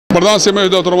मर्दान से मैं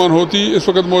हidayat होती इस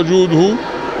वक्त मौजूद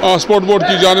हूँ स्पोर्ट बोर्ड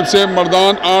की जानिब से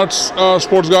मर्दान आर्ट्स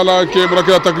स्पोर्ट्स गाला के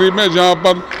मुनक़िदा तकरीब में, जहाँ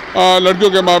पर लड़कियों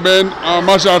के माबैन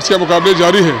मार्शल आर्ट्स के मुकाबले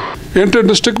जारी है। इंटर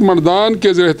डिस्ट्रिक्ट मर्दान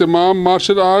के ज़ेर एहतमाम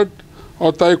मार्शल आर्ट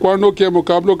और ตัइक्वांडो के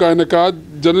मुकाबलों का इनेकाद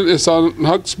जनरल एहसान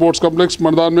हक स्पोर्ट्स कम्पलेक्स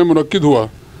मर्दान में मुनक्किद हुआ,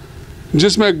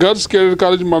 जिसमें गर्ल्स कैडेट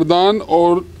कॉलेज मर्दान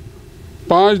और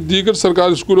 5 दीगर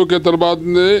सरकारी स्कूलों के तलबात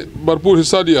ने भरपूर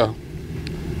हिस्सा लिया,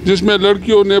 जिसमें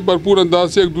लड़कियों ने भरपूर अंदाज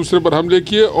से एक दूसरे पर हमले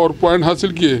किए और पॉइंट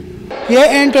हासिल किए। ये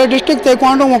इंटर डिस्ट्रिक्ट ตั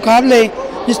इक्वांडो मुकाबले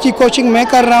जिसकी कोचिंग मैं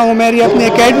कर रहा हूँ, मेरी अपनी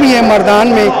एकेडमी है मर्दान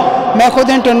में। मैं खुद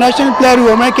इंटरनेशनल प्लेयर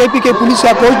हूँ, मैं KP पुलिस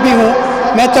का कोच भी हूँ।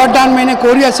 मैं 3rd डान मैंने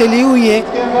कोरिया से ली हुई है।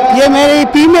 ये मेरी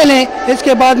फीमेल है,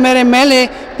 इसके बाद मेरे मेल है।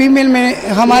 फीमेल में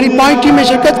हमारी 5 टीमें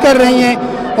शिरकत कर रही हैं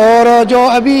और जो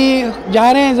अभी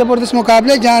जा रहे हैं ज़बरदस्त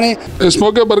मुकाबले जा रहे हैं। इस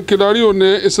मौके पर खिलाड़ियों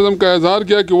ने इस अज़म का इज़हार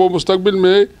किया कि वो मुस्तकबिल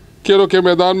में खेलों के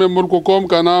मैदान में मुल्क व कौम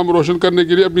का नाम रोशन करने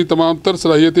के लिए अपनी तमाम तर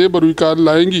सलाहियतें बरूकार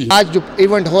लाएंगी। आज जो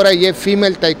इवेंट हो रहा है ये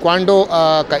फीमेल ตัइक्वांडो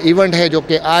का इवेंट है, जो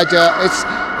कि आज इस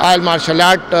ऑल मार्शल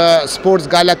आर्ट स्पोर्ट्स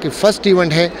गाला की फ़र्स्ट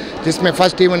इवेंट है, जिसमें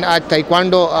फ़र्स्ट इवेंट आज ตั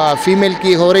इक्वांडो फीमेल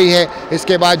की हो रही है।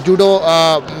 इसके बाद जूडो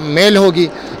मेल होगी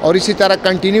और इसी तरह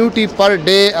कंटिन्यूटी पर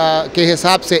डे के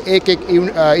हिसाब से एक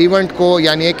इवेंट को,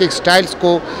 यानी एक स्टाइल्स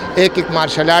को, एक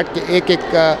मार्शल आर्ट के एक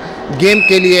गेम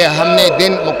के लिए हमने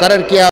दिन मुकर्रर किया।